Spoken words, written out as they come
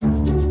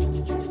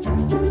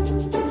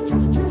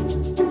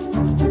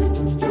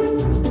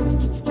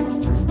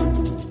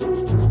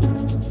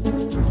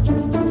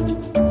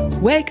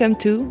Welcome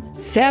to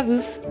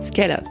Servus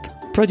Scale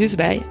Up, produced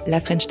by La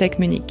French Tech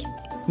Munich.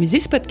 With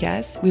this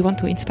podcast, we want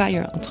to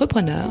inspire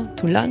entrepreneurs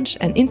to launch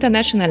and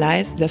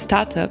internationalize their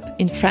startup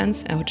in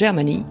France or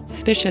Germany,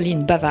 especially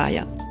in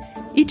Bavaria.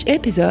 Each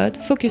episode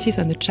focuses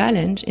on a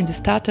challenge in the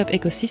startup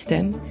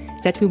ecosystem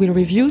that we will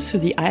review through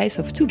the eyes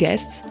of two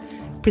guests,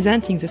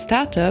 presenting the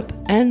startup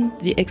and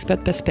the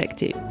expert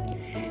perspective.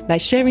 By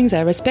sharing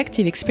their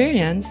respective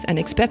experience and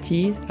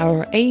expertise,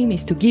 our aim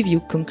is to give you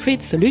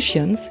concrete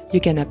solutions you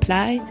can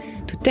apply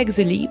to take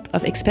the leap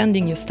of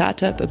expanding your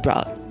startup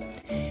abroad.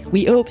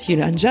 We hope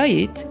you'll enjoy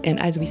it, and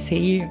as we say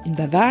here in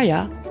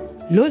Bavaria,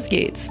 los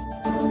geht's!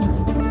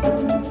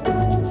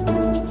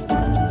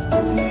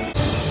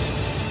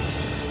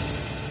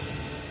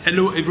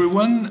 Hello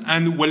everyone,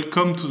 and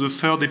welcome to the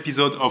third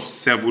episode of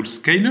Servus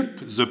Scale Up,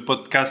 the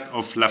podcast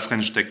of La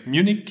French Tech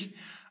Munich.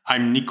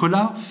 I'm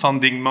Nicolas,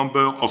 founding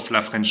member of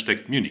La French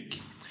Tech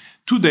Munich.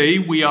 Today,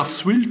 we are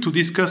thrilled to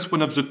discuss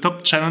one of the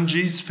top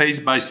challenges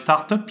faced by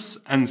startups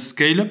and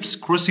scale-ups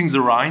crossing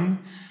the Rhine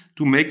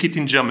to make it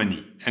in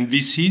Germany. And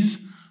this is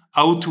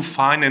how to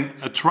find and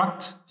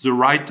attract the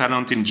right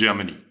talent in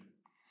Germany.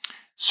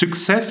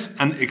 Success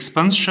and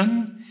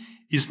expansion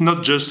is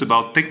not just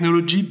about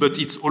technology, but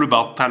it's all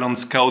about talent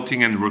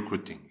scouting and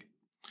recruiting.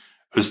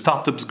 A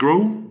startup's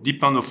growth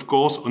depends, of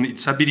course, on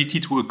its ability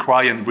to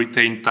acquire and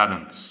retain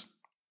talents.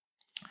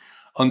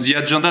 On the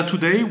agenda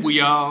today, we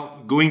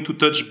are going to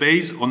touch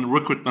base on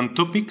recruitment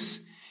topics,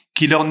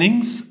 key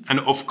learnings,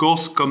 and of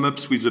course come up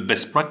with the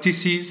best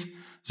practices,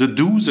 the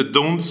do's, the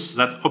don'ts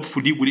that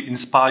hopefully will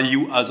inspire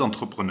you as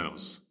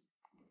entrepreneurs.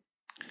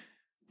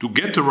 To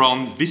get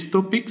around these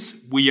topics,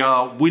 we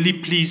are really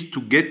pleased to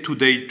get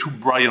today two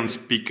brilliant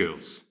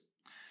speakers.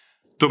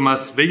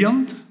 Thomas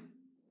Weyand,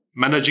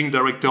 Managing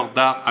Director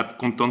DAR at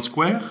Content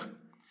Square.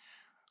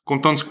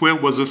 Content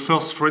Square was the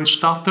first French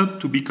startup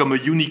to become a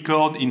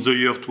unicorn in the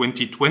year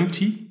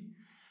 2020.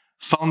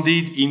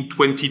 Founded in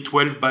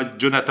 2012 by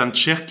Jonathan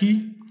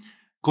Cherky,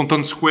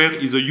 Content Square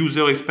is a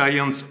user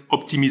experience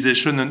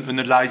optimization and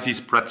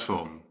analysis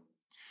platform.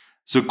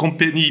 The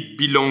company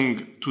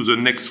belonged to the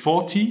Next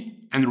 40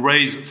 and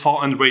raised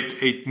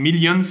 408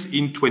 million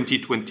in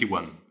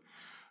 2021.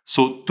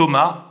 So,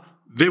 Thomas,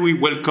 very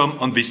welcome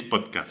on this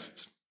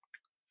podcast.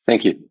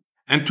 Thank you.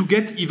 And to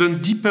get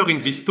even deeper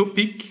in this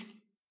topic,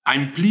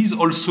 I'm pleased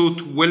also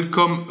to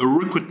welcome a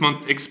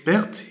recruitment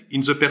expert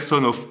in the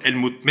person of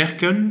Helmut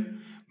Merkel,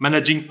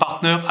 managing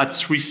partner at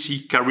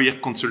 3C Career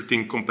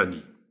Consulting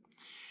Company.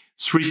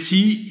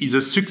 3C is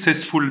a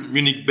successful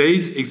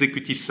Munich-based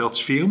executive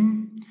search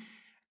firm,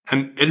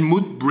 and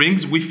Helmut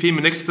brings with him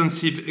an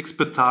extensive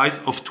expertise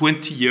of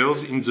 20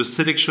 years in the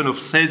selection of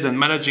sales and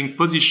managing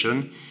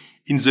positions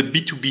in the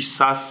B2B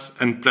SaaS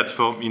and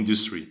platform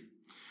industry.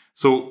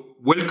 So,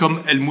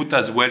 welcome Helmut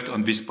as well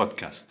on this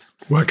podcast.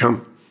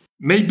 Welcome.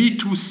 Maybe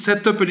to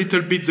set up a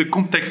little bit the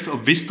context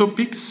of these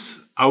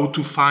topics, how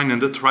to find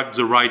and attract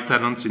the right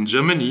talents in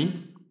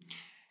Germany,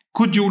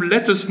 could you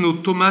let us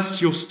know, Thomas,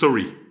 your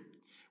story?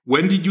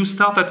 When did you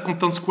start at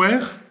Content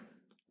Square?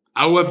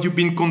 How have you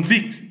been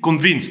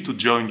convinced to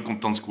join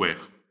Content Square?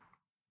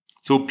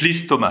 So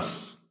please,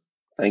 Thomas.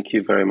 Thank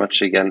you very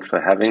much again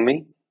for having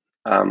me.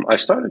 I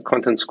started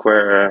Content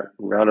Square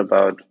around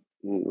about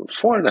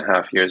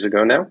 4.5 years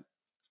ago now.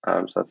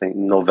 So I think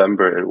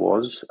November it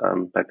was,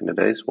 back in the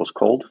days, it was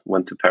cold,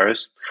 went to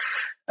Paris.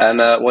 And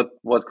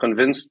what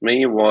convinced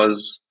me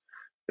was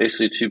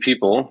basically two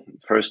people.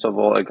 First of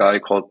all, a guy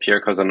called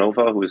Pierre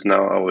Casanova, who is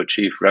now our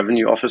Chief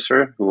Revenue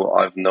Officer, who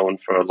I've known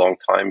for a long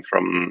time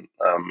from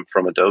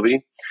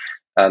Adobe.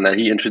 And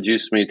he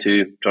introduced me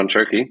to John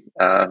Cherky,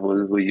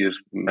 who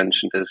you've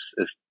mentioned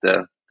is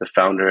the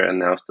founder and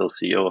now still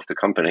CEO of the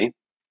company.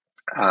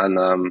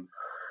 And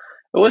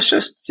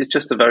it's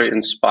just a very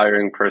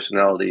inspiring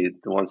personality.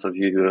 The ones of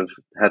you who have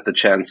had the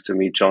chance to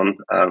meet John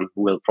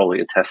will probably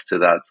attest to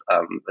that.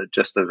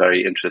 Just a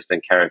very interesting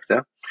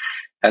character.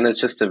 And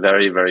it's just a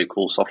very, very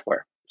cool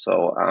software.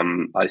 So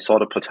I saw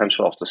the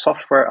potential of the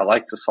software. I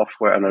liked the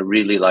software and I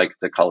really liked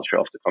the culture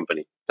of the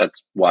company.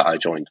 That's why I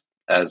joined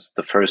as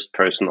the first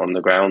person on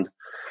the ground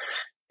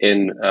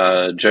in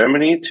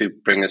Germany to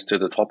bring us to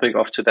the topic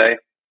of today.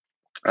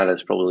 And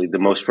it's probably the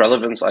most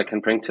relevance I can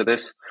bring to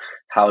this.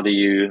 How do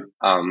you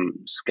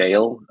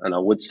scale? And I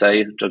would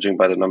say, judging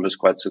by the numbers,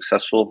 quite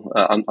successful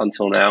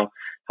until now.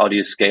 How do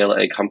you scale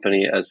a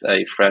company as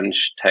a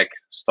French tech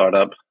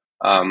startup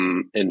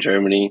in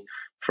Germany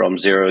from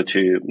 0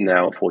 to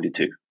now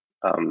 42?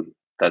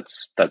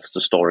 That's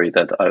the story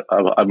that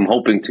I'm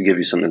hoping to give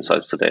you some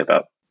insights today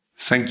about.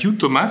 Thank you,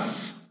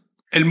 Thomas.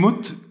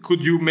 Helmut,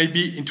 could you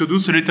maybe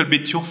introduce a little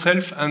bit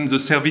yourself and the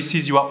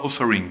services you are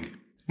offering?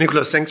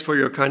 Nicolas, thanks for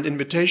your kind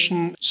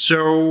invitation.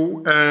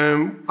 So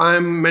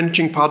I'm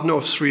managing partner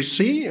of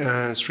 3C.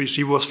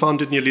 3C was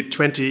founded nearly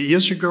 20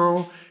 years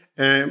ago.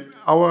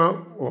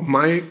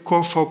 My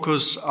core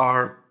focus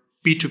are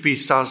B2B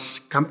SaaS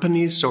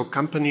companies, so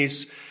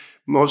companies,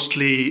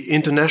 mostly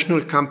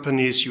international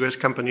companies, US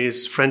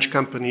companies, French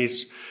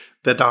companies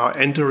that are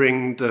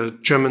entering the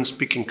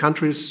German-speaking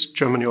countries,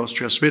 Germany,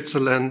 Austria,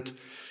 Switzerland.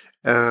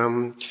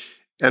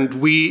 and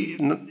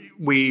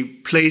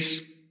we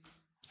place,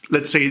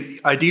 let's say,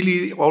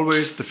 ideally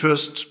always the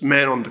first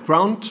man on the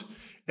ground,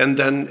 and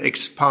then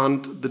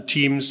expand the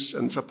teams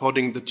and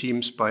supporting the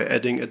teams by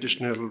adding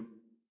additional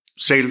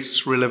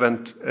sales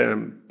relevant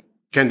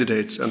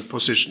candidates and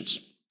positions.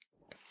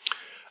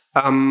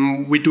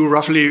 We do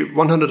roughly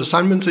 100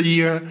 assignments a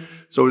year,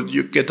 so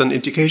you get an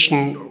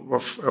indication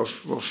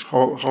of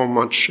how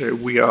much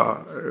we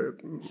are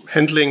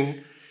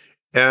handling,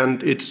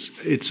 and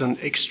it's an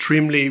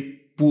extremely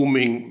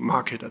booming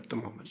market at the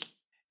moment.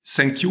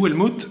 Thank you,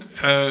 Helmut.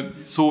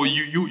 So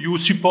you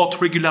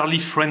support regularly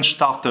French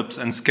startups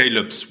and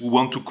scale-ups who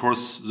want to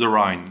cross the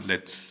Rhine,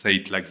 let's say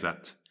it like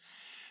that.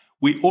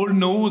 We all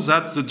know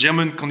that the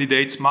German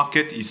candidates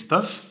market is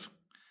tough,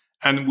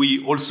 and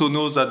we also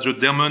know that the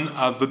Germans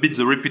have a bit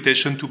the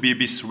reputation to be a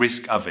bit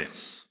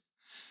risk-averse.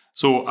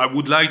 So I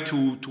would like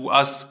to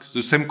ask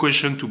the same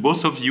question to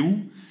both of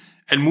you.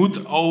 Helmut,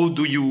 how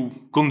do you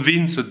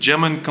convince a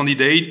German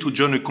candidate to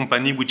join a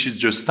company which is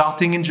just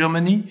starting in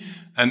Germany,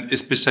 and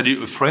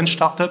especially a French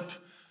startup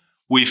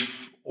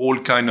with all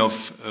kind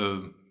of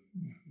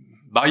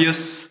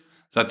bias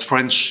that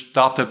French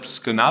startups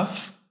can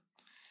have?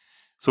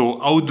 So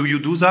how do you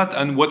do that,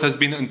 and what has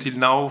been until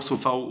now so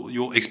far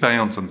your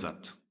experience on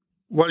that?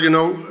 Well,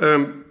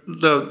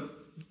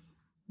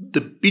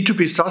 the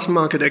B2B SaaS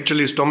market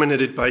actually is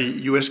dominated by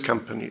US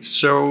companies.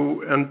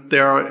 So, and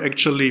there are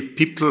actually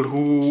people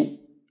who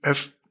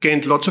have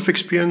gained lots of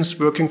experience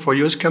working for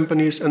US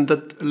companies and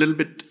that a little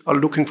bit are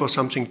looking for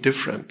something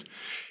different.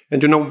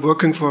 And,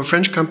 working for a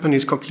French company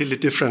is completely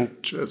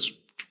different as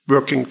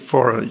working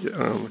for a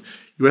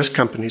US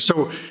company.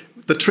 So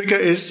the trigger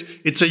is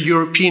it's a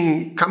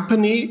European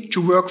company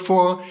to work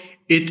for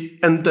it.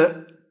 And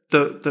the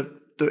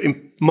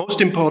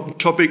most important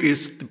topic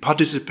is the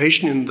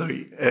participation in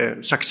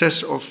the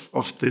success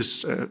of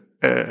this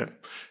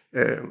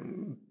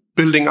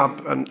building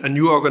up a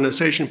new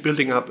organization,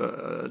 building up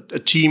a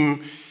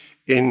team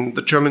in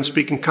the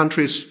German-speaking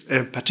countries,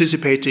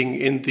 participating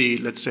in the,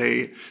 let's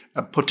say,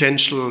 a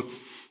potential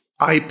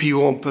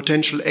IPO,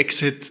 potential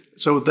exit.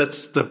 So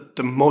that's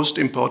the most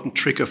important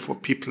trigger for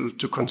people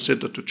to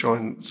consider to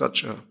join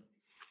such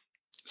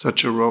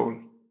a role.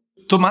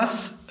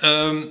 Thomas,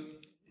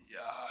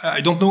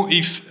 I don't know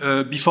if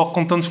before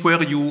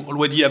ContentSquare you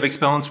already have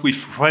experience with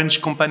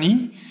French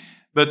company,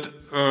 but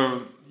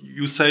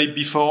you say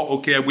before,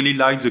 okay, I really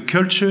like the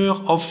culture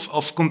of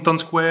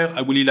ContentSquare,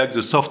 I really like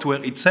the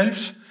software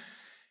itself.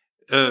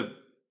 Do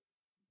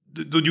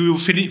you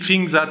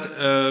think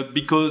that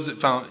because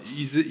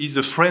is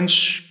the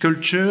French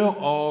culture,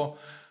 or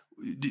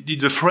did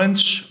the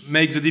French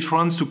make the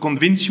difference to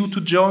convince you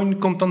to join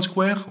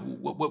ContentSquare?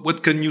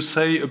 What can you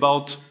say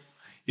about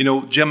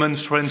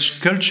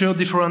German-French culture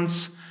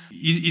difference?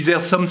 Is there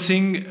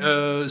something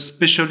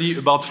especially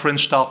about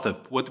French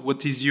startup?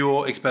 What is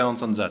your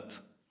experience on that?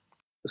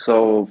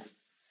 So,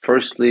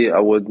 firstly, I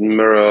would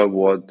mirror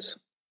what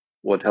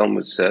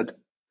Helmut said,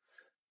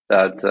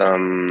 that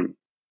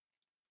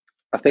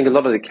I think a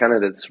lot of the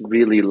candidates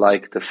really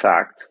like the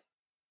fact,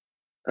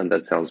 and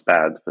that sounds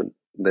bad, but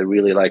they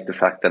really like the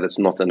fact that it's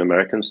not an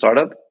American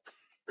startup,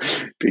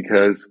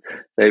 because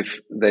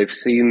they've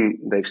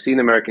seen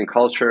American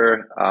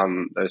culture.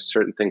 There's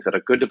certain things that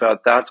are good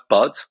about that,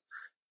 but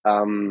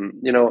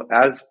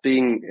as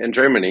being in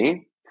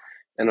Germany,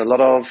 and a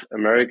lot of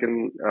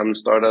American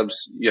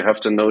startups, you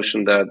have the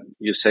notion that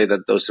you say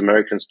that those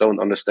Americans don't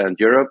understand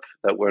Europe,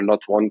 that we're not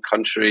one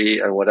country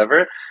and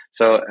whatever.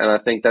 So, and I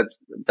think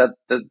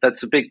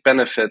that's a big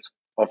benefit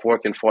of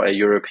working for a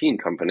European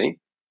company,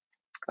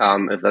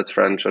 if that's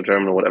French or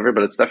German or whatever.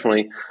 But it's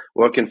definitely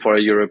working for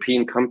a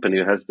European company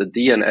who has the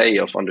DNA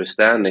of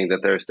understanding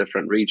that there's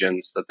different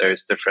regions, that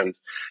there's different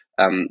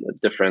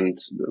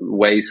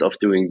ways of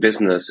doing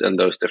business in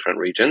those different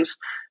regions,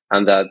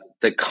 and that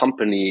the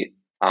company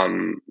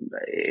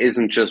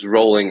isn't just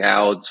rolling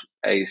out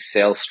a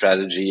sales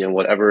strategy and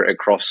whatever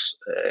across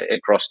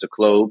the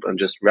globe and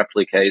just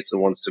replicates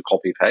and wants to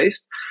copy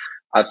paste.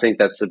 I think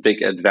that's a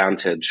big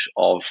advantage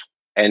of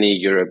any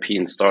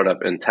European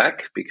startup in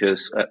tech,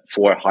 because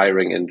for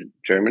hiring in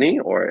Germany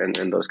or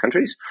in those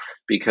countries,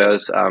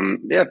 because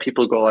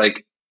people go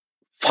like,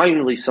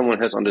 finally someone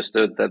has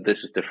understood that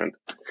this is different.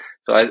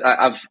 So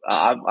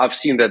I've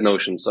seen that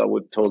notion. So I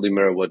would totally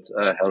mirror what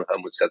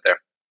Helmut said there.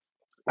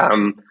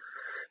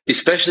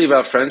 Especially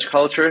about French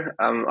culture.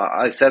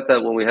 I said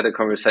that when we had a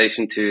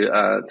conversation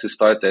to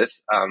start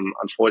this.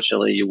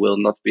 Unfortunately, you will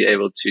not be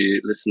able to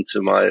listen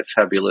to my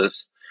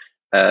fabulous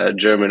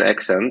German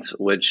accent,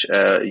 which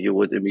you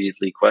would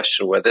immediately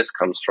question where this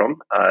comes from.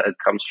 It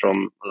comes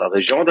from La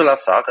Région de la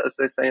Sarre, as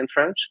they say in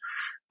French.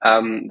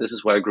 This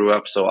is where I grew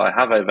up, so I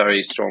have a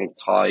very strong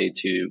tie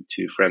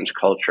to French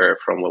culture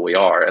from where we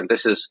are, and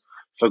this is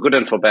for good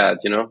and for bad.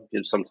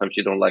 Sometimes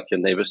you don't like your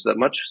neighbors that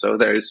much, so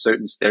there is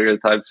certain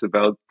stereotypes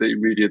about the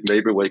immediate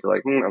neighbor where you're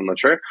like, I'm not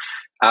sure.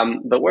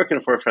 But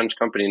working for a French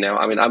company now,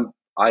 I mean,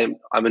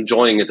 I'm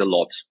enjoying it a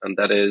lot, and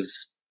that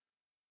is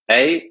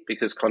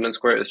Because Content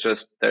Square is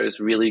just, there's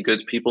really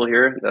good people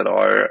here that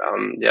are,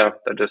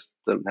 that just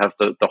have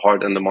the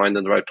heart and the mind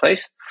in the right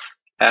place.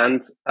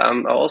 And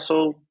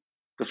also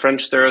the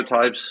French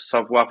stereotypes,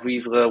 savoir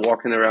vivre,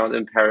 walking around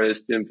in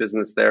Paris, doing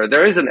business there.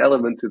 There is an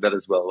element to that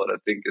as well, but I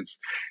think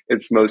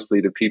it's mostly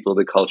the people,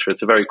 the culture.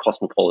 It's a very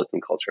cosmopolitan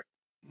culture.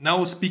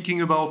 Now,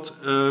 speaking about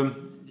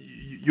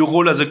your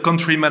role as a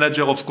country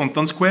manager of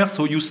Content Square,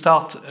 so you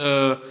start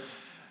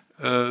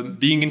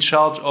being in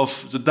charge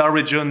of the DACH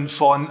region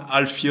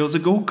 4.5 years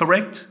ago,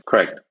 correct?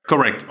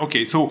 Correct.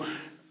 Okay, so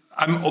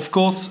I'm of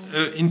course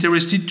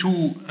interested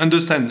to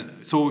understand.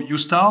 So you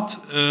start.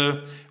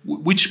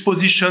 Which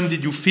position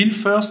did you fill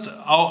first?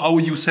 How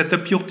you set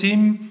up your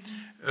team?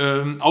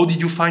 How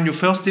did you find your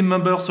first team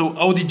member? So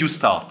how did you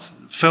start?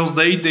 First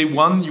day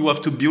one, you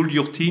have to build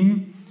your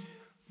team.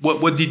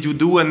 What did you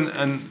do?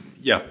 And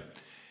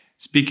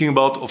speaking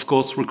about, of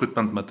course,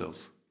 recruitment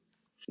matters.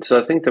 So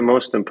I think the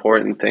most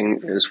important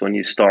thing is when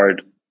you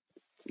start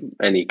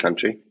any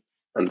country,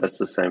 and that's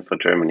the same for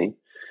Germany,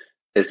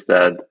 is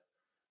that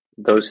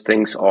those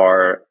things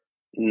are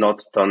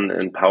not done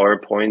in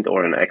PowerPoint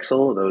or in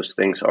Excel. Those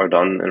things are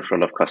done in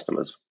front of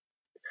customers.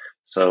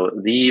 So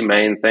the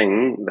main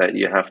thing that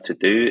you have to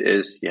do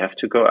is you have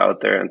to go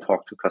out there and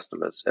talk to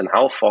customers. And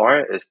how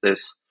far is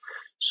this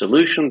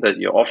solution that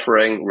you're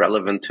offering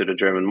relevant to the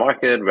German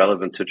market,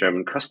 relevant to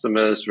German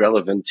customers,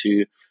 relevant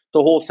to the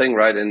whole thing,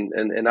 right?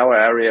 In our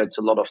area, it's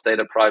a lot of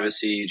data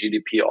privacy,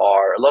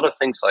 GDPR, a lot of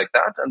things like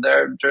that. And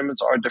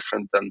Germans are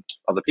different than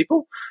other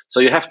people. So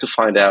you have to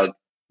find out,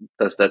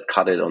 does that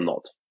cut it or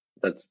not?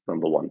 That's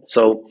number one.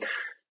 So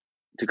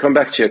to come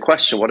back to your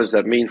question, what does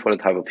that mean for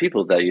the type of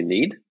people that you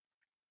need?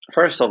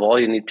 First of all,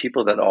 you need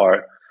people that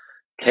are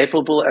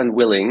capable and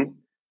willing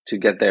to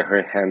get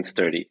their hands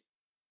dirty,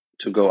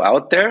 to go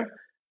out there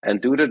and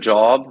do the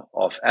job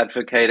of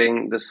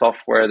advocating the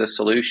software, the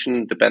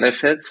solution, the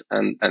benefits,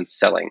 and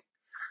selling.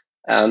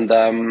 And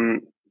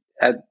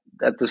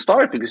at the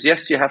start, because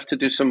yes, you have to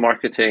do some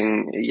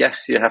marketing.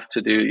 Yes, you have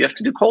to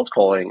do cold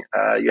calling.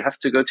 You have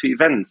to go to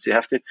events.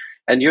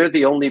 And you're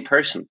the only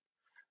person.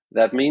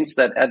 That means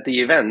that at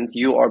the event,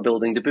 you are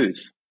building the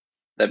booth.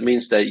 That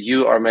means that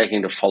you are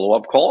making the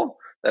follow-up call.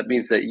 That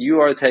means that you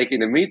are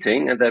taking the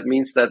meeting. And that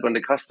means that when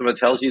the customer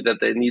tells you that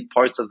they need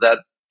parts of that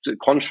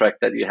contract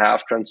that you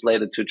have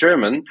translated to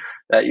German,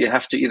 that you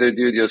have to either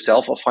do it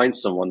yourself or find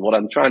someone. What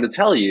I'm trying to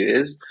tell you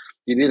is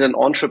you need an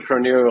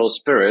entrepreneurial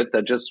spirit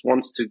that just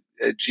wants to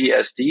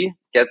GSD,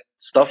 get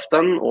stuff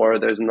done, or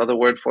there's another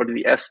word for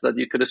the S that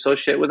you could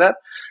associate with that,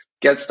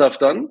 get stuff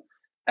done.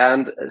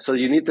 And so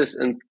you need this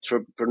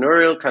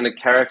entrepreneurial kind of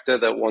character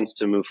that wants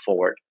to move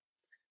forward.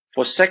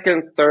 For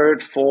second,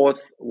 third,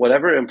 fourth,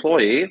 whatever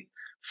employee,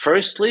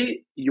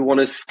 firstly, you want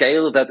to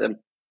scale that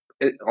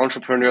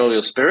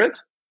entrepreneurial spirit,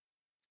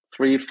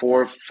 3,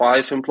 4,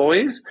 5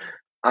 employees,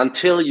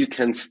 until you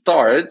can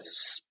start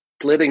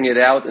splitting it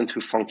out into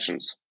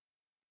functions.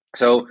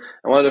 So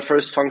one of the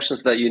first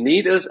functions that you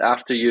need is,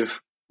 after you've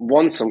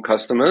won some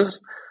customers,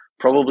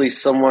 probably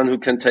someone who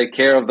can take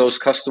care of those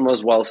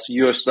customers whilst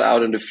you're still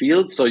out in the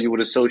field. So you would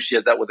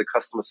associate that with a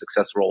customer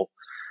success role.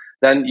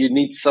 Then you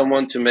need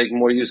someone to make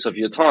more use of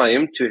your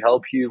time to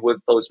help you with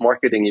those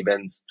marketing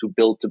events, to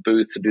build the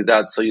booth, to do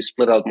that. So you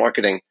split out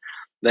marketing.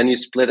 Then you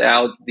split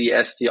out the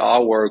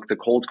SDR work, the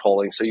cold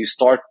calling. So you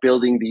start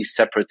building these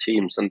separate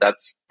teams, and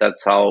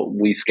that's how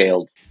we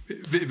scaled.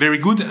 Very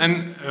good.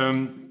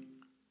 And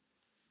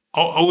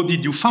how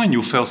did you find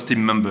your first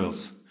team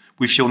members?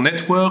 With your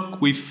network,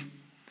 with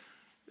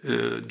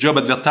job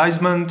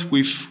advertisement,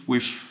 with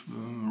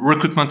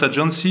recruitment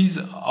agencies?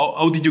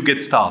 How did you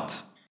get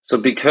started? So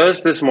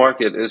because this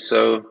market is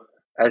so,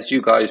 as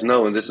you guys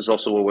know, and this is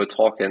also what we're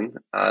talking,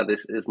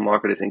 this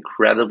market is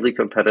incredibly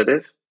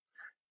competitive.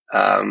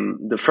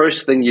 The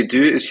first thing you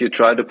do is you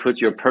try to put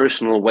your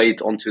personal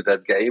weight onto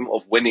that game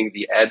of winning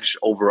the edge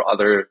over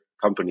other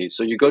companies.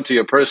 So you go to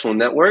your personal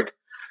network,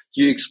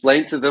 you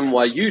explain to them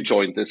why you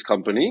joined this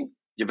company.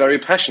 You're very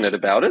passionate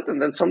about it.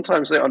 And then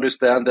sometimes they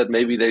understand that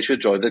maybe they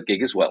should join that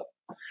gig as well.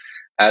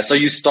 So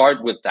you start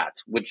with that,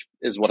 which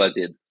is what I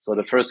did. So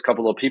the first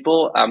couple of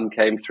people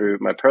came through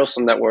my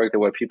personal network. There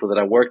were people that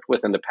I worked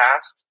with in the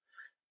past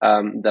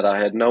that I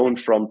had known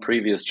from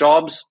previous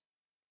jobs.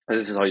 And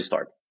this is how you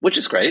start, which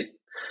is great.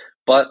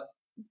 But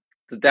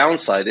the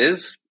downside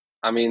is,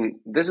 I mean,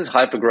 this is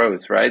hyper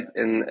growth, right?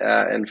 In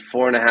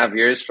 4.5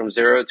 years from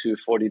 0 to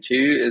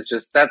 42 is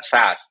just, that's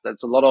fast.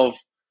 That's a lot of,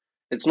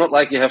 it's not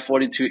like you have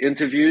 42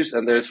 interviews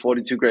and there's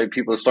 42 great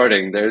people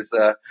starting. There's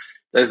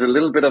a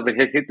little bit of a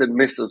hit and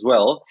miss as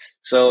well.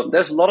 So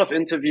there's a lot of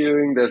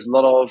interviewing. There's a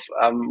lot of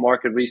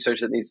market research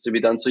that needs to be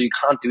done. So you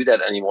can't do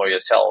that anymore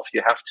yourself.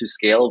 You have to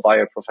scale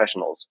via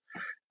professionals.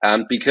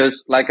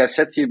 Because like I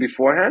said to you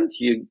beforehand,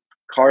 you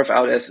carve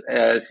out as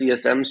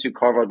CSMs, you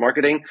carve out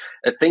marketing.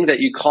 A thing that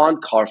you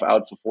can't carve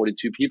out for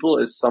 42 people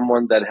is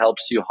someone that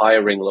helps you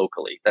hiring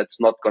locally. That's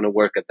not going to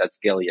work at that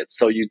scale yet.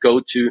 So you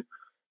go to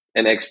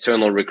an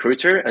external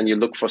recruiter and you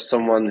look for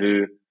someone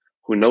who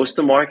knows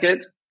the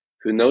market,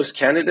 who knows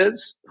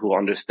candidates, who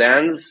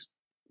understands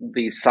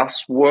the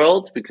SaaS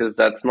world, because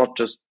that's not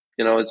just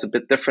it's a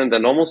bit different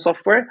than normal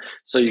software.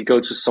 So you go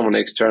to someone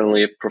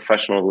externally, a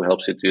professional who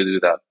helps you to do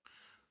that.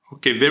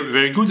 Okay, very,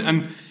 very good.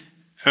 And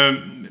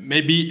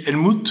maybe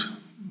Helmut,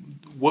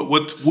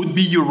 what would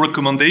be your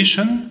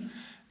recommendation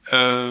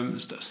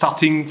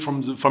starting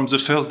from the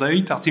first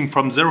day, starting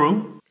from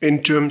zero?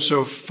 In terms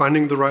of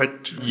finding the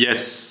right...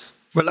 Yes.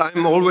 Well,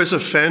 I'm always a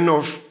fan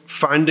of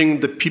finding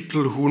the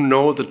people who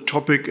know the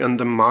topic and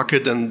the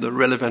market and the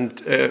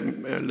relevant,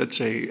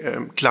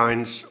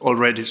 clients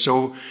already.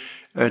 So,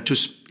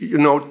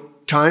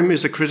 time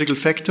is a critical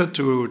factor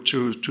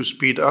to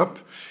speed up,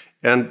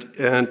 and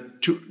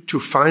to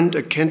find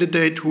a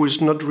candidate who is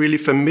not really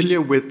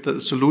familiar with the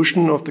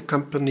solution of the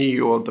company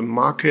or the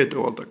market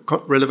or the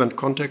relevant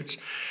contacts.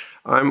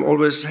 I'm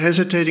always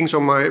hesitating. So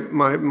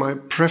my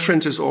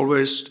preference is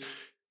always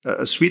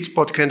a sweet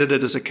spot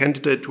candidate is a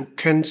candidate who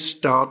can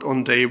start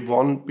on day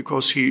one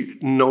because he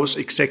knows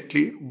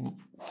exactly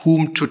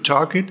whom to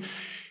target.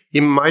 He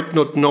might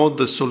not know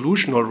the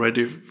solution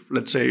already,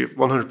 let's say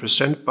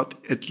 100%, but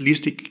at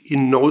least he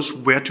knows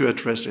where to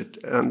address it.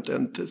 And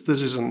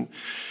this is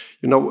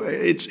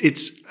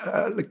it's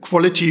the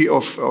quality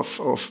of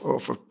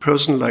a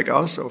person like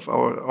us, of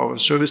our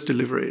service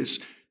delivery, is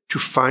to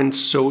find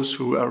those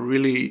who are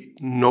really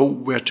know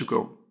where to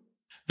go.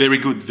 Very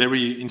good,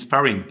 very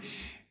inspiring.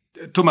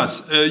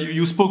 Thomas,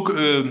 you spoke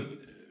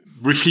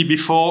briefly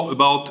before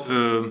about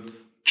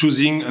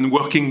choosing and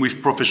working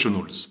with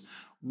professionals.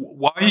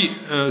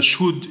 Why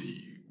should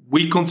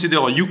we consider,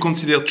 or you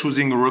consider,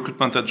 choosing a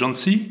recruitment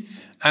agency,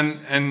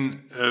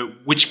 and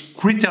which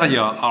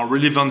criteria are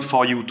relevant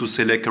for you to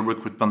select a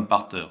recruitment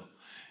partner?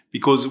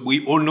 Because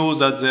we all know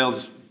that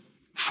there's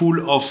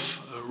full of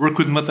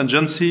recruitment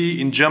agency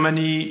in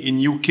Germany, in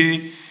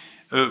UK.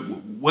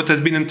 What has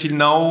been until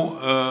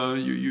now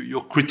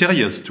your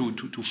criteria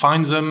to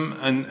find them,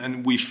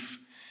 and with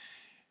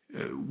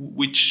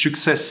which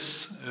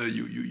success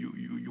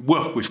you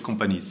work with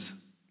companies?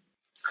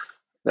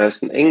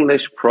 There's an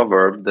English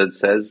proverb that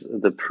says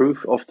the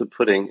proof of the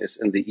pudding is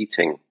in the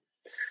eating.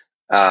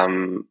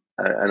 And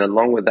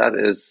along with that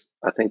is,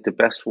 I think, the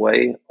best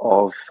way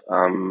of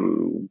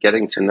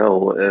getting to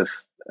know if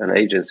an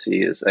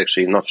agency is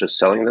actually not just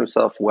selling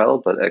themselves well,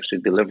 but actually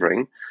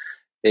delivering,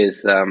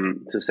 is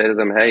to say to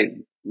them, hey,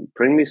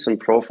 bring me some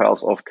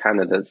profiles of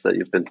candidates that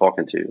you've been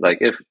talking to. Like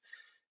if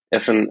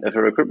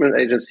a recruitment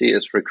agency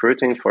is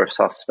recruiting for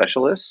SaaS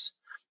specialists,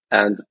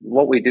 and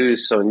what we do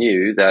is so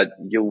new that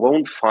you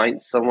won't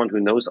find someone who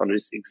knows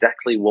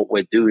exactly what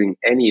we're doing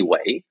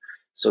anyway.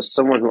 So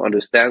someone who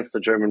understands the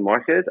German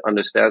market,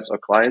 understands our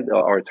client,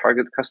 our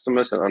target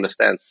customers, and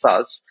understands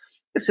SaaS,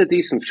 it's a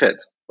decent fit,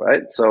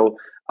 right? So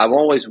I'm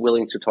always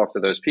willing to talk to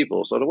those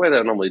people. So the way that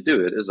I normally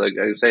do it is I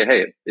say,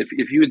 hey,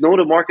 if you know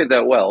the market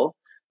that well,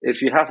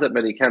 if you have that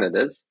many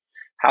candidates,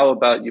 how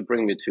about you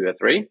bring me 2 or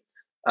 3?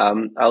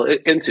 I'll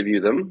interview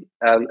them,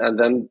 and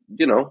then,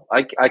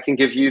 I can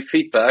give you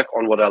feedback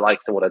on what I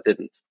liked and what I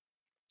didn't.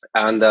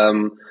 And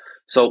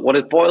so what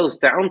it boils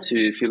down to,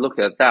 if you look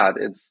at that,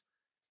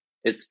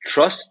 it's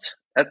trust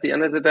at the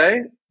end of the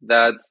day,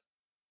 that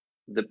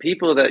the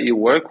people that you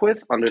work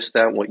with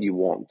understand what you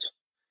want.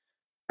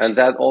 And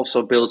that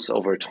also builds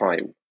over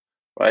time,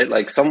 right?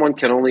 Like someone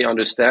can only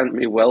understand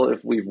me well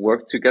if we've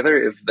worked together,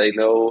 if they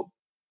know,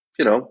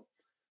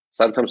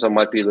 sometimes I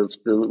might be a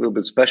little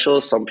bit special.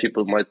 Some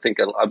people might think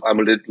I'm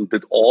a little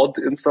bit odd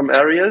in some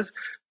areas,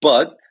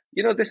 but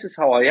this is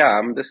how I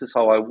am. This is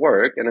how I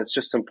work. And it's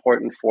just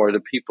important for the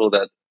people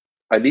that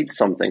I need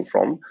something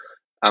from,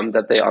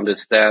 that they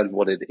understand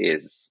what it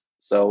is.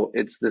 So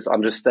it's this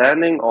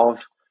understanding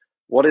of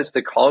what is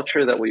the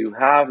culture that we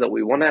have, that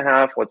we want to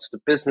have, what's the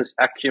business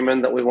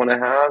acumen that we want to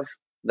have.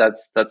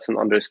 That's an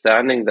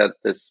understanding that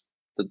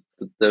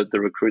the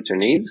recruiter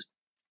needs.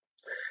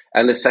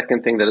 And the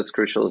second thing that is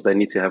crucial is they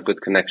need to have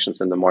good connections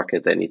in the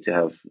market. They need to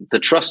have the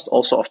trust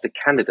also of the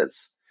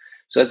candidates.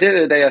 So at the end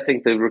of the day, I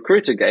think the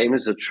recruiter game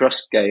is a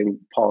trust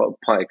game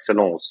par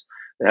excellence.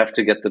 They have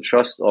to get the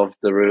trust of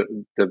the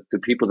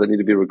people that need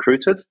to be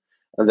recruited.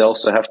 And they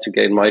also have to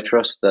gain my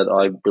trust that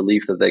I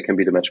believe that they can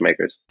be the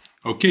matchmakers.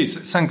 Okay,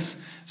 thanks.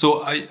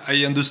 So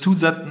I understood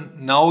that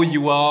now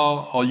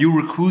you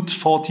recruit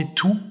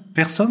 42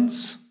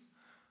 persons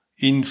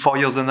in 4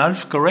 years and a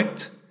half,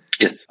 correct?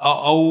 Yes.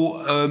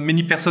 How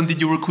many persons did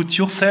you recruit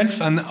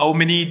yourself, and how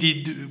many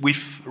did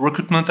with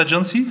recruitment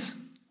agencies?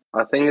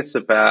 I think it's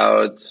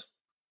about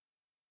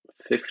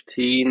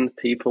 15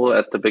 people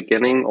at the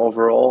beginning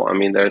overall. I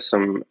mean, there's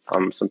some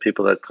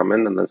people that come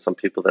in and then some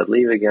people that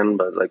leave again,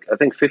 but I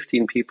think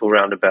 15 people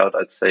roundabout,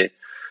 I'd say,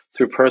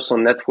 through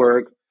personal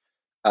network,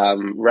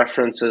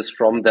 references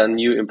from then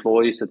new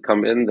employees that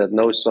come in that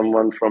know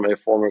someone from a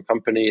former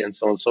company and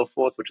so on and so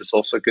forth, which is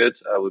also good.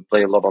 We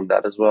play a lot on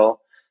that as well.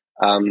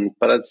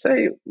 But I'd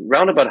say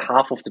round about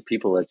half of the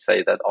people, let's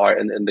say, that are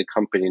in the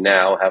company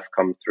now have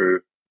come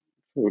through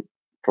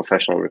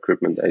professional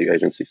recruitment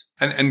agencies.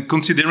 And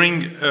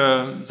considering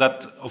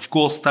that, of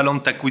course,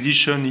 talent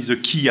acquisition is a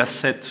key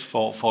asset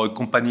for a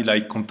company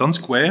like Content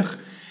Square,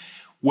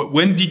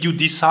 When did you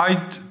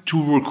decide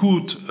to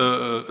recruit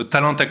a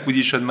talent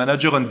acquisition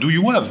manager, and do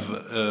you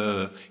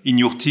have in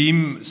your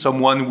team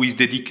someone who is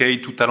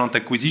dedicated to talent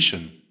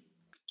acquisition?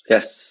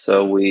 Yes,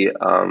 so we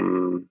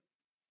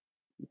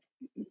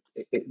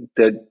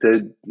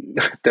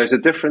there's a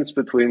difference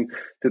between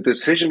the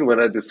decision when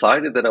I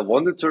decided that I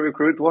wanted to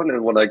recruit one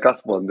and when I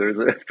got one.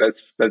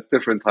 That's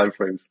different time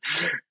frames.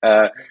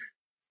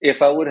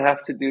 If I would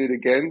have to do it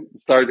again,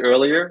 start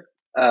earlier.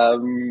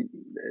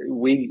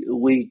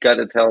 We got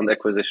a talent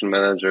acquisition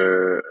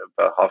manager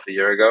about half a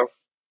year ago,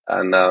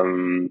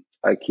 and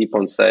I keep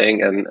on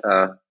saying, and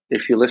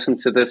if you listen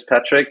to this,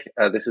 Patrick,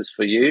 this is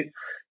for you.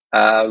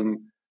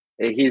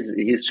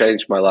 He's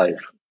changed my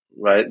life,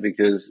 right?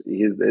 Because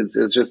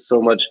it's just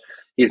so much.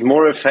 He's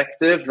more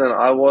effective than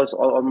I was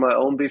on my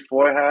own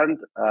beforehand.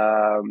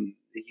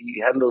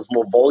 He handles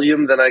more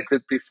volume than I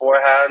could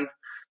beforehand.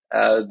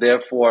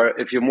 Therefore,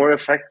 if you're more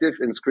effective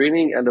in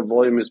screening and the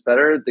volume is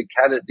better,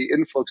 the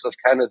influx of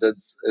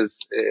candidates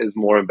is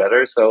more and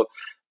better. So,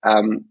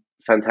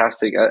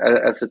 fantastic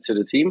asset to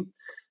the team.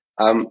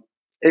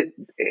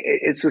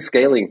 It's a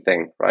scaling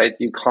thing, right?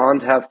 You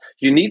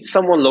need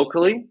someone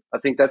locally. I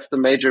think that's the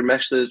major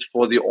message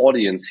for the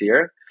audience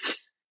here.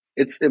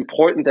 It's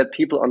important that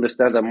people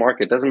understand the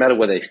market. It doesn't matter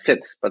where they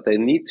sit, but they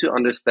need to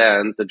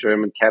understand the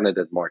German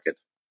candidate market.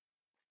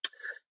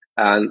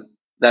 And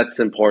that's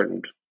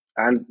important.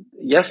 And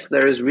yes,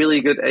 there is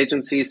really good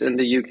agencies in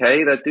the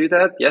UK that do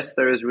that. Yes,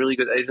 there is really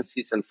good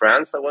agencies in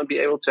France that won't be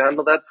able to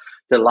handle that.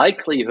 The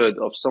likelihood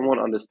of someone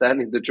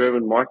understanding the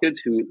German market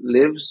who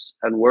lives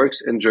and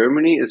works in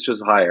Germany is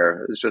just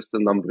higher. It's just a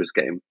numbers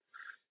game.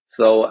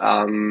 So,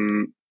 I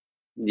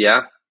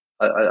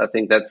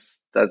think that's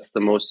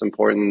the most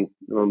important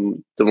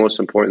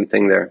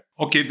thing there.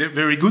 Okay,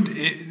 very good.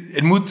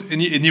 Edmund,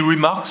 any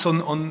remarks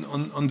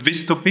on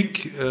this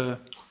topic?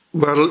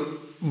 Well,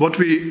 what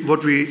we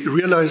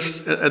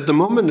realize at the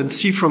moment and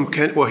see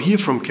hear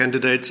from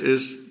candidates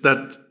is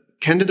that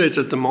candidates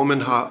at the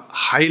moment are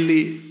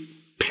highly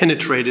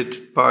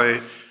penetrated by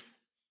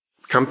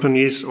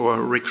companies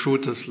or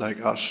recruiters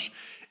like us,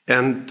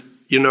 and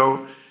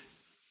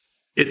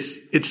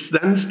it's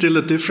then still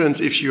a difference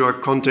if you are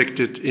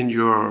contacted in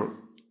your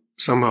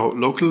somehow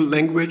local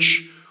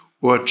language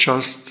or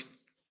just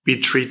be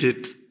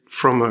treated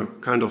from a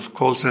kind of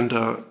call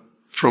center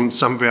from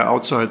somewhere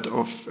outside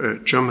of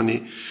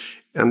Germany.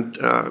 And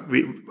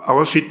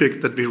our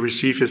feedback that we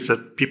receive is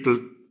that people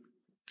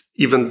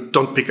even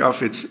don't pick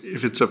up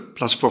if it's a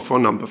 +44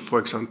 number, for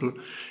example,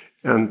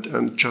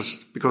 and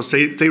just because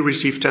they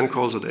receive 10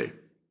 calls a day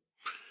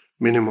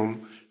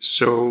minimum.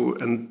 So,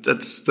 and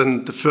that's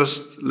then the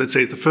first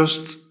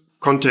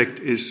contact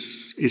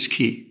is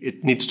key.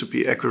 It needs to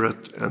be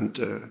accurate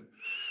and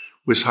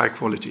with high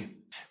quality.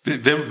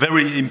 Very,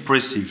 very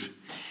impressive.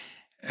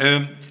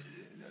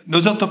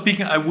 Another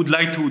topic I would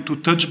like to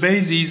touch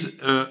base is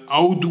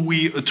how do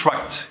we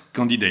attract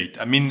candidate?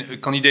 I mean, a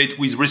candidate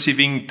who is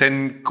receiving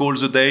 10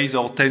 calls a day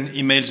or 10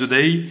 emails a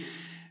day,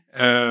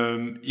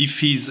 if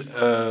he's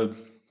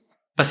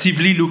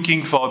passively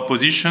looking for a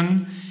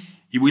position,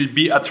 he will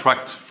be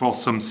attracted for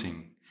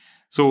something.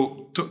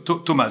 So,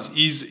 Thomas,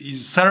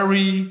 is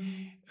salary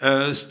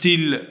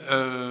still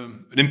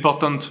an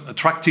important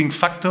attracting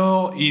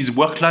factor? Is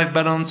work-life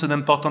balance an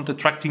important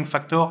attracting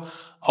factor?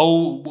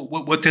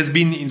 What has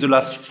been in the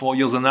last 4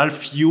 years and a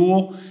half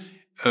your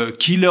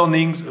key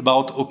learnings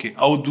about,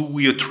 how do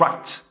we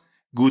attract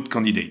good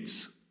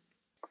candidates?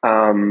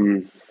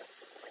 My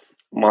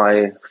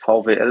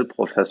VWL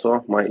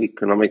professor, my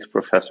economics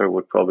professor,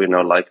 would probably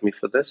not like me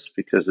for this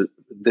because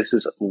this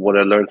is what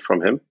I learned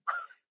from him.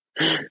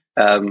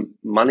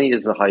 Money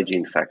is a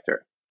hygiene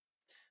factor.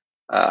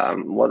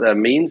 What that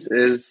means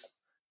is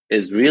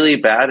really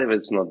bad if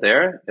it's not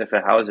there. If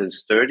a house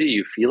is dirty,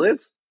 you feel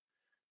it.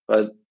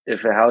 But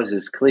if a house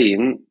is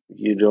clean,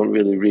 you don't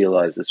really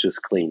realize it's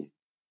just clean,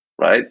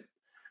 right?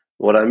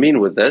 What I mean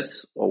with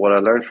this, or what I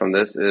learned from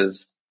this,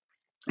 is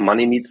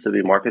money needs to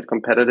be market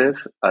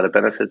competitive. The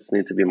benefits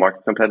need to be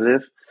market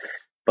competitive.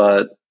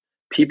 But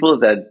people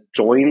that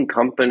join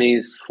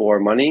companies for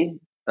money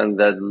and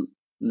that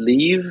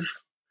leave,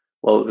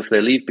 well, if they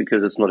leave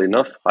because it's not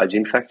enough,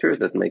 hygiene factor,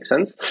 that makes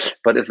sense.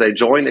 But if they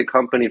join a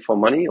company for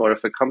money, or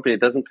if a company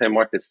doesn't pay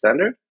market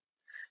standard,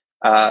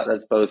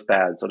 that's both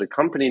bad. So the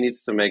company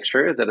needs to make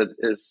sure that it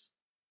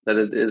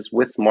is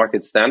with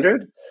market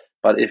standard.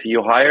 But if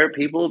you hire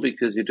people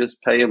because you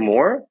just pay them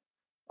more,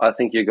 I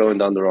think you're going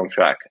down the wrong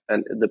track.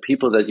 And the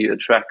people that you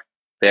attract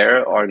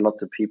there are not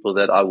the people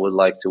that I would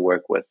like to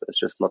work with. It's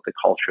just not the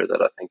culture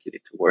that I think you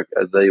need to work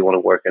that you want to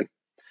work in.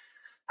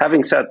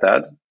 Having said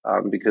that,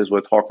 because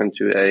we're talking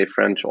to a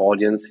French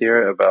audience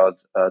here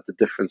about the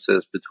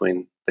differences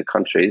between the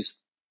countries,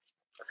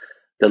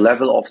 the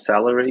level of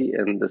salary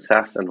in the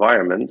SaaS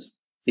environment,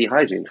 the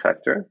hygiene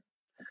factor,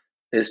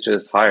 is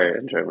just higher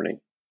in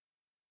Germany.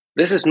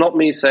 This is not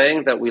me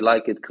saying that we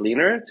like it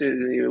cleaner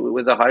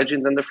with the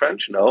hygiene than the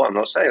French. No, I'm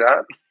not saying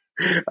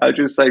that. I'm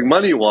just saying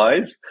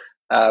money-wise,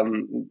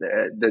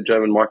 the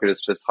German market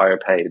is just higher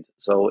paid.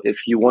 So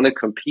if you want to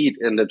compete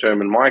in the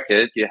German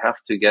market, you have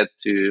to get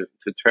to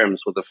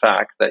terms with the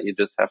fact that you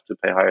just have to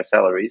pay higher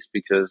salaries,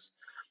 because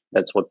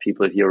that's what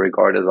people here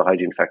regard as a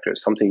hygiene factor.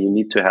 It's something you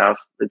need to have.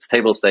 It's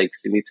table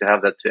stakes. You need to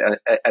have that to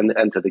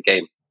enter the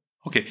game.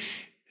 Okay.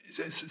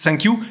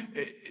 Thank you.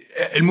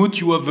 Helmut,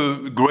 you have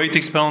a great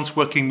experience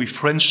working with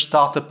French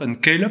startup and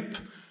scale-up.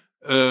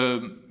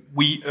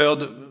 We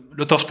heard a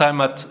lot of time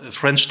at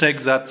French Tech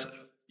that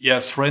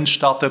French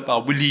startups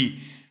are really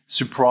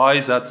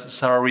surprised that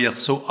salaries are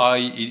so high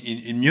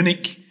in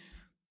Munich.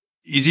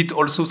 Is it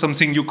also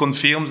something you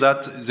confirm,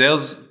 that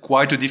there's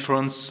quite a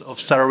difference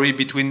of salary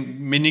between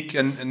Munich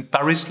and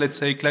Paris, let's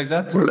say it like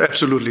that? Well,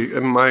 absolutely.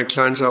 My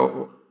clients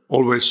are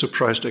always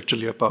surprised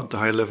actually about the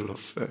high level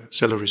of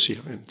salaries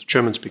here in the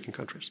German-speaking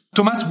countries.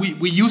 Thomas,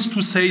 we used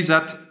to say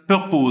that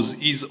purpose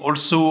is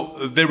also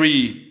a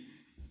very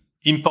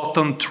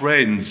important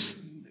trend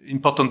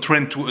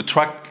to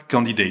attract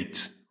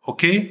candidates.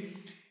 Okay?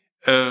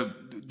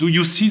 Do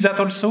you see that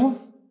also?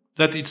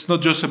 That it's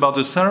not just about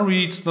the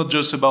salary, it's not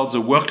just about the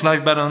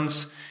work-life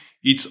balance,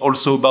 it's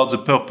also about the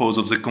purpose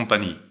of the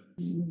company.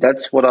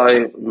 That's what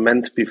I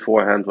meant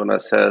beforehand when I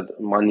said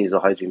money is a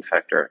hygiene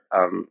factor.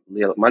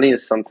 Money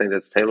is something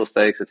that's table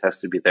stakes. It has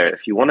to be there.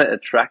 If you want to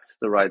attract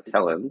the right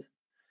talent,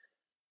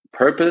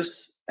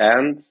 purpose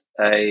and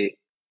a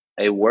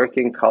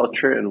working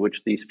culture in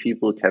which these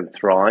people can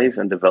thrive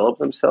and develop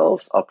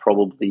themselves are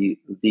probably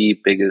the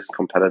biggest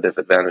competitive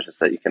advantages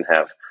that you can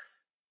have.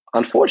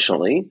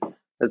 Unfortunately,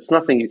 it's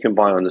nothing you can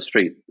buy on the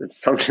street. It's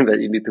something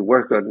that you need to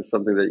work on. It's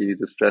something that you need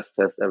to stress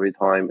test every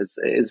time.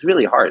 It's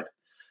really hard.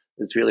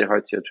 It's really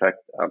hard to attract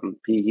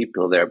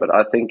people there. But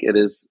I think it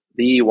is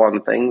the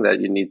one thing that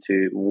you need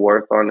to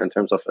work on in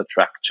terms of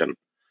attraction.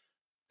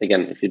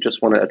 Again, if you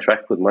just want to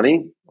attract with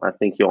money, I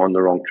think you're on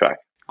the wrong track.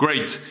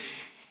 Great.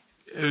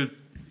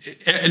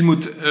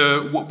 Helmut,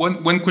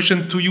 one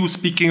question to you,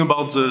 speaking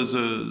about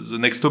the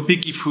next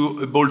topic. If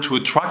you're able to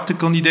attract a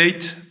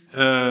candidate,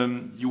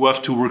 you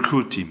have to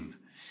recruit him.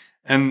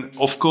 And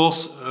of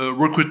course,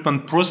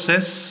 recruitment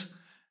process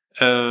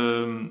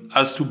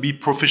has to be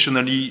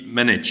professionally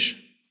managed.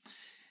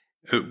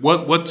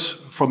 What,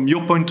 from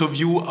your point of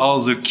view, are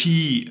the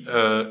key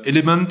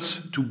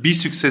elements to be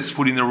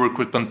successful in a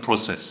recruitment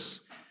process?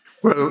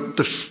 Well,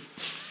 the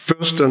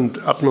first and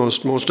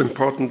utmost, most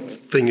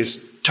important thing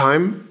is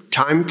time.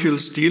 Time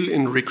kills steel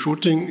in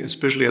recruiting,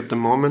 especially at the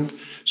moment.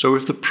 So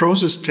if the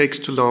process takes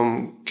too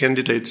long,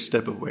 candidates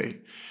step away.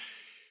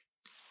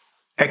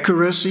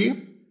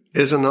 Accuracy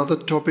is another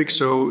topic.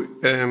 So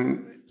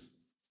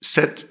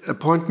set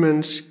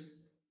appointments,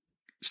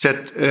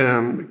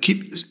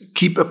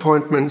 keep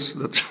appointments.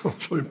 That's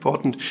also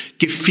important.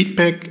 Give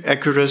feedback,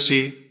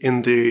 accuracy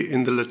in the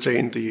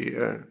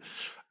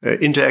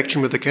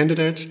interaction with the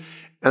candidates,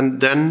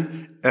 and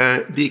then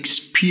the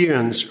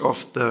experience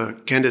of the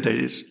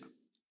candidate is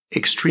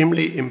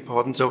extremely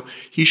important. So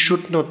he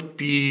should not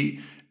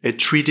be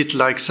treated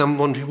like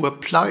someone who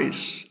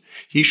applies.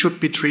 He should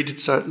be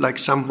treated like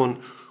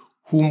someone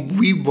whom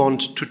we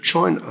want to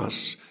join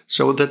us.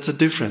 So that's a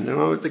difference.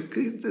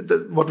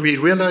 What we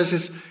realize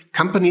is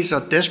companies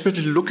are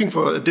desperately looking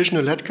for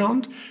additional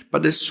headcount,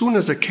 but as soon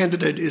as a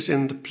candidate is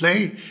in the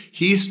play,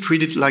 he is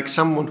treated like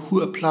someone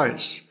who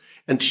applies,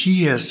 and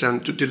he has then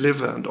to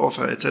deliver and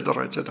offer,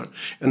 etc., etc.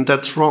 And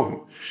that's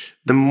wrong.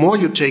 The more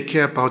you take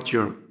care about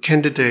your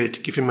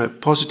candidate, give him a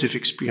positive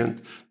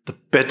experience, the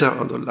better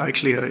or the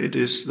likelier it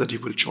is that he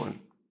will join.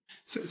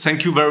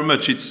 Thank you very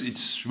much.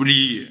 It's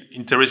really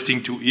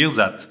interesting to hear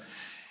that.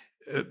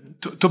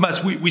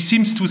 Thomas, we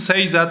seem to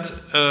say that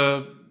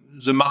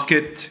the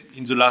market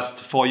in the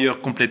last 4 years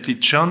completely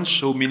changed.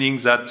 So meaning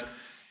that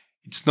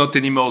it's not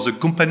anymore the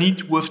company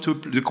who has to,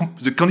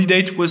 the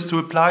candidate who has to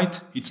apply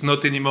it. It's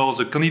not anymore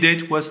the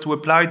candidate who has to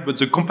apply it, but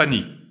the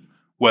company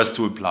who has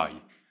to apply.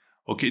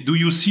 Okay, do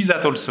you see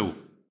that also?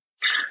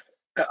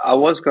 I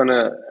was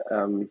gonna.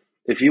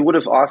 If you would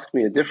have asked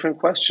me a different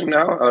question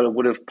now, I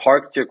would have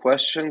parked your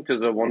question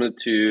because I wanted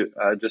to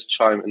just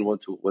chime in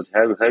what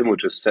Helmut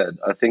just said.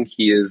 I think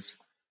he is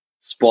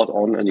spot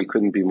on, and he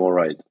couldn't be more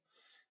right.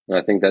 And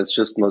I think that's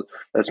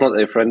not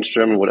a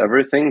French-German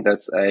whatever thing.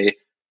 That's a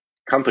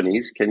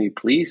companies. Can you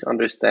please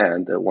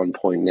understand at one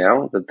point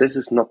now that this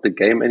is not the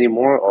game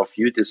anymore of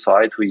you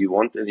decide who you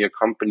want in your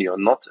company or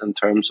not, in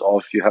terms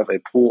of you have a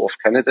pool of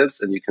candidates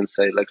and you can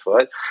say, like,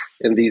 right,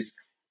 in these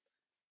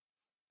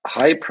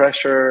high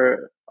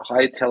pressure,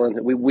 high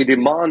talent, we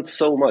demand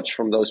so much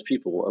from those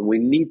people, and we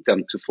need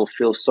them to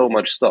fulfill so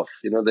much stuff.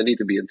 You know, they need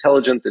to be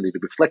intelligent, they need to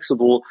be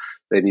flexible,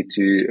 they need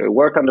to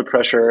work under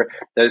pressure.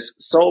 There's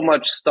so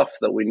much stuff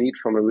that we need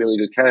from a really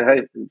good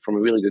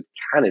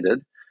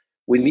candidate.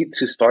 We need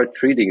to start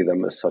treating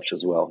them as such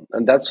as well.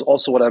 And that's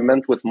also what I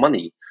meant with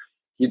money.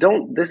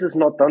 This is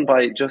not done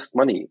by just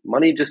money.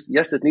 Money just,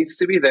 yes, it needs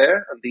to be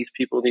there, and these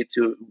people need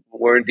to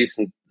earn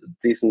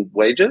decent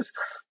wages.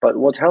 But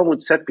what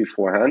Helmut said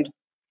beforehand,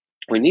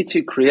 we need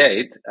to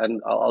create,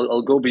 and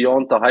I'll go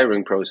beyond the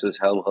hiring process,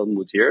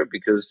 Helmut, here,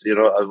 because, you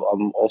know,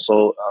 I'm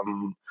also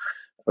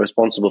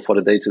responsible for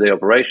the day-to-day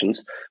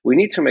operations, we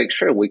need to make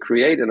sure we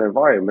create an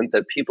environment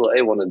that people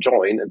want to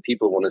join and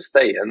people want to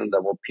stay in, and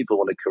that people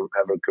want to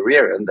have a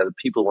career in, that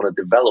people want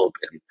to develop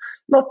in,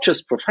 not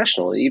just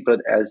professionally, but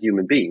as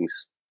human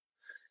beings.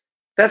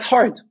 That's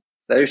hard.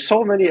 There's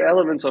so many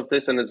elements of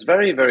this, and it's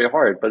very, very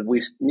hard, but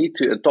we need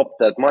to adopt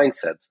that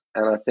mindset.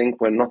 And I think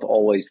we're not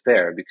always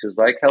there because,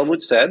 like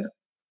Helmut said,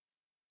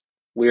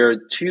 we're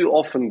too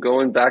often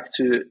going back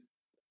to,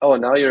 oh,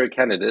 now you're a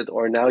candidate,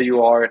 or now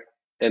you are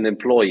an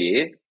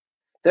employee.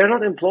 They're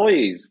not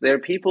employees. They're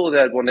people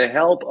that want to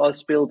help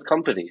us build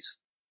companies.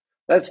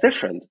 That's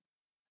different.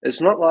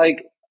 It's not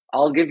like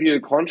I'll give you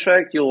a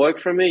contract, you'll work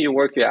for me, you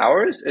work your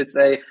hours. It's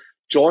a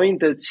join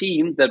the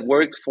team that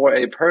works for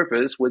a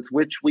purpose with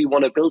which we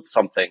want to build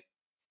something.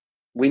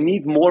 We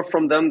need more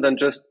from them than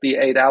just the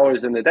 8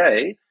 hours in a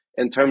day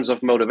in terms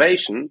of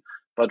motivation.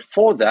 But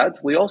for that,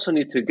 we also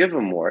need to give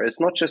them more. It's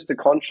not just a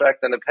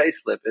contract and a pay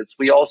slip.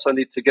 We also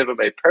need to give them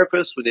a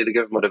purpose. We need to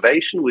give them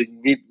motivation. We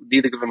need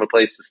to give them a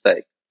place to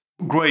stay.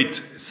 Great.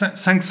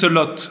 Thanks a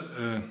lot,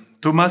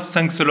 Thomas.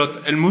 Thanks a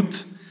lot,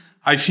 Helmut.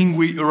 I think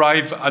we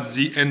arrive at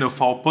the end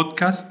of our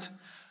podcast.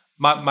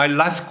 My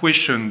last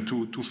question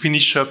to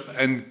finish up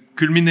and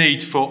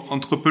culminate for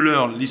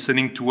entrepreneurs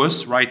listening to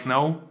us right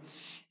now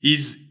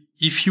is,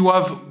 if you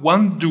have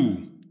one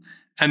do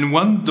and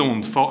one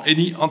don't for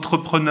any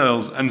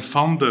entrepreneurs and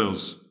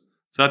founders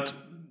that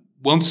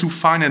want to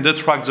find and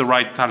attract the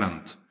right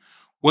talent,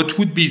 what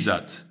would be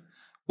that?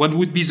 What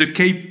would be the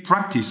key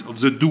practice of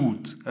the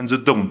do's and the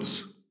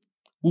don'ts?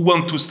 Who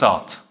want to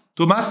start?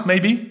 Thomas,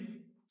 maybe?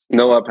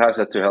 No, I'll pass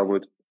that to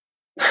Helmut.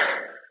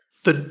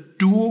 The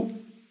do,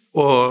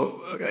 or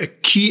a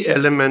key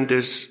element,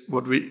 is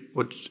what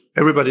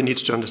everybody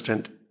needs to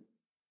understand.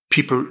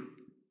 People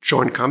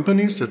join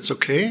companies, that's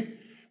okay,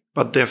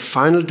 but their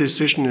final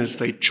decision is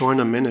they join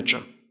a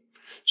manager.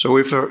 So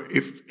if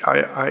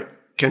I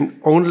can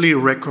only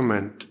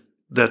recommend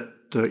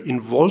that the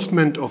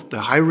involvement of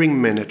the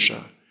hiring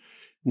manager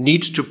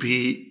needs to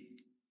be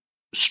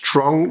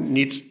strong.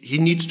 He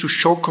needs to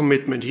show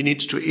commitment. He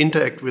needs to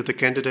interact with the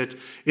candidate.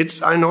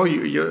 I know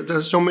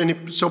there's so many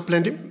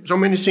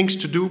things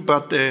to do,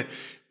 but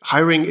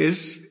hiring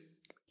is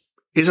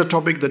a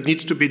topic that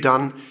needs to be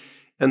done.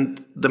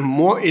 And the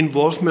more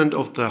involvement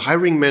of the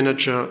hiring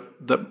manager,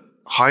 the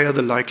higher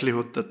the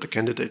likelihood that the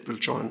candidate will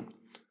join.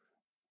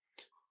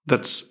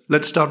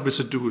 Let's start with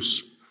the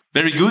do's.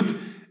 Very good.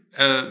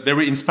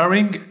 Very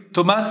inspiring.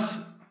 Thomas,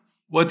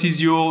 what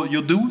is your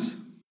do's?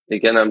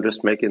 Again, I'm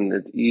just making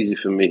it easy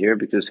for me here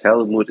because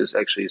Helmut is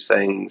actually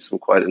saying some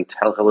quite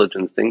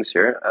intelligent things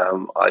here.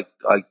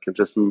 I can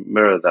just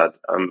mirror that.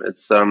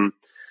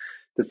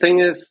 The thing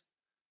is,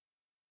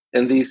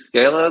 in these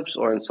scale-ups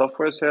or in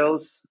software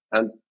sales,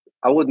 and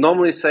I would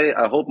normally say,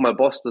 I hope my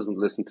boss doesn't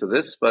listen to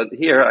this, but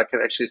here I can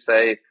actually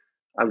say,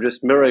 I'm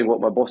just mirroring what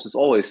my boss is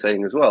always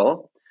saying as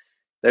well.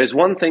 There's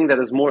one thing that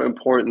is more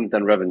important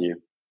than revenue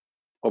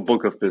or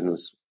book of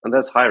business, and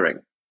that's hiring.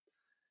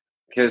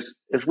 Because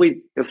if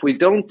we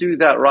don't do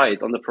that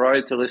right on the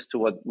priority list to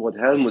what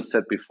Helmut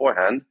said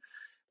beforehand,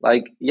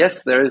 like,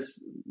 yes, there is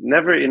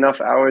never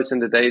enough hours in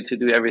the day to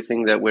do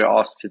everything that we're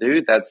asked to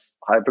do. That's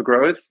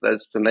hypergrowth.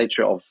 That's the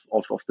nature of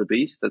the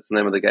beast. That's the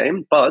name of the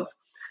game. But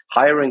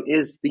hiring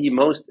is the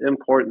most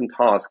important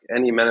task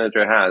any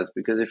manager has,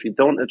 because if you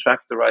don't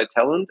attract the right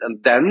talent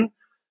and then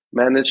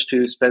manage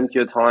to spend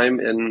your time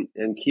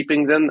in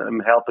keeping them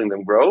and helping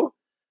them grow,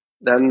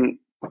 then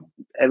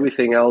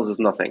everything else is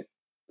nothing.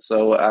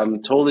 So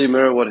totally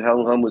mirror what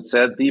Helmut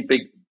said. The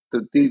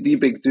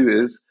big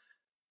do is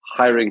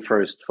hiring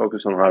first.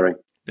 Focus on hiring.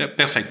 Yeah,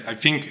 perfect. I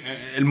think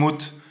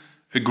Helmut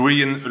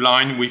agree and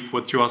align with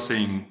what you are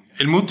saying.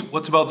 Helmut,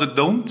 what about the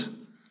don't?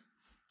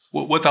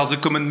 What are the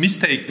common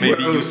mistakes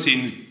maybe you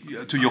see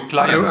to your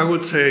clients? I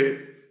would say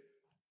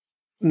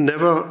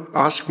never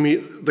ask me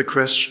the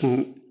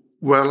question,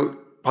 well,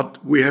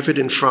 but we have it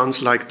in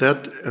France like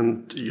that,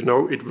 and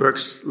it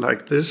works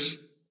like this.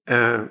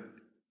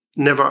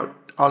 Never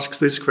ask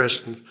this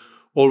question.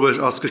 Always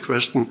ask the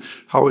question,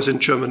 how is in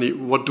Germany?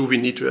 What do we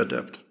need to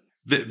adapt?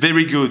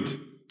 Very good.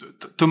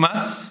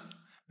 Thomas,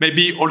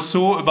 maybe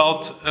also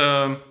about,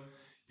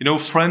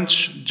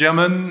 French,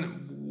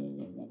 German,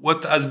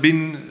 what has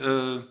been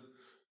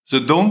the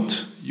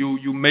don't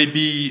you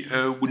maybe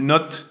will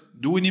not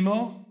do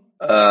anymore?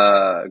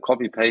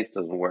 Copy paste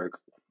doesn't work.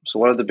 So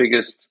one of the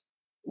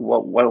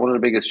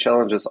biggest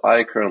challenges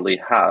I currently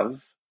have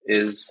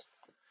is,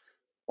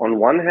 on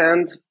one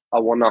hand, I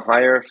want to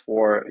hire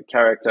for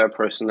character,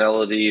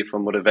 personality, for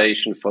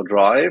motivation, for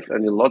drive.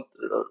 And a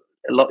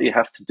lot you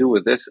have to do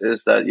with this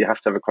is that you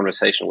have to have a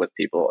conversation with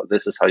people.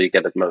 This is how you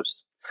get it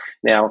most.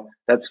 Now,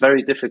 that's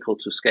very difficult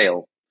to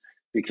scale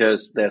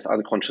because there's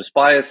unconscious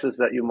biases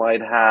that you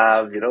might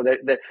have.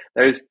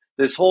 There's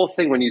this whole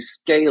thing when you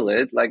scale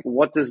it, like,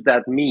 what does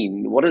that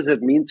mean? What does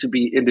it mean to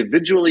be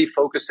individually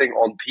focusing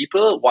on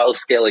people while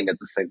scaling at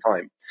the same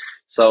time?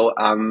 So,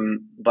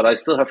 but I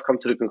still have come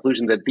to the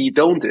conclusion that the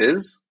don't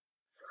is,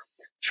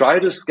 try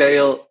to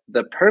scale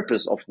the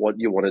purpose of what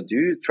you want to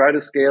do. Try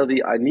to scale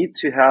I need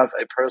to have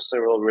a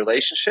personal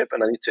relationship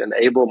and I need to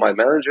enable my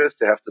managers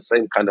to have the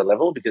same kind of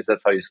level because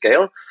that's how you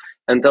scale.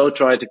 And don't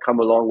try to come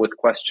along with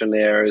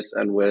questionnaires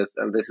and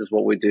this is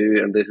what we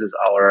do and this is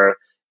our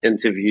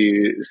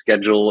interview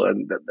schedule.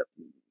 And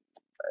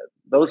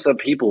those are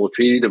people,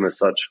 treat them as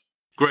such.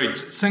 Great.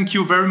 Thank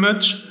you very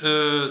much.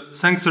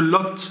 Thanks a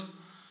lot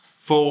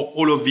for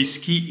all of these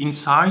key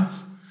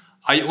insights.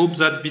 I hope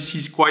that this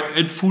is quite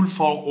helpful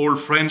for all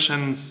French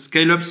and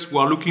scale-ups who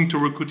are looking to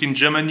recruit in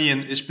Germany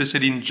and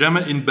especially in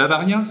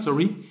Bavaria.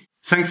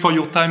 Thanks for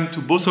your time to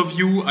both of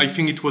you. I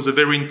think it was a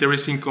very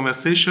interesting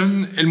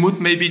conversation. Helmut,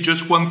 maybe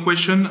just one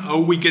question. How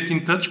we get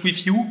in touch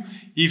with you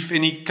if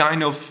any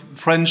kind of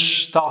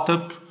French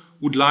startup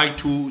would like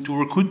to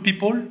recruit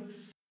people?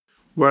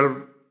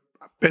 Well,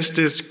 best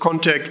is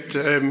contact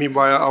me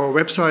via our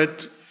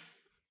website,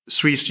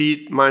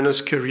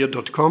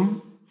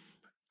 3c-career.com.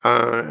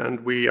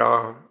 And we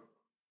are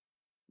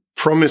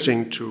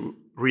promising to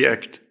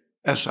react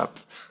ASAP.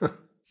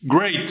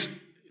 Great.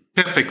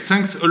 Perfect.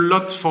 Thanks a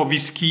lot for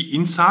these key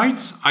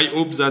insights. I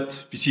hope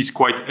that this is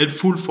quite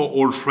helpful for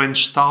all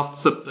French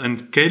startups and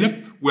scale-up.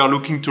 We are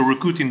looking to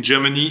recruit in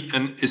Germany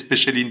and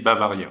especially in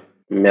Bavaria.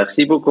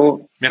 Merci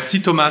beaucoup. Merci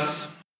Thomas.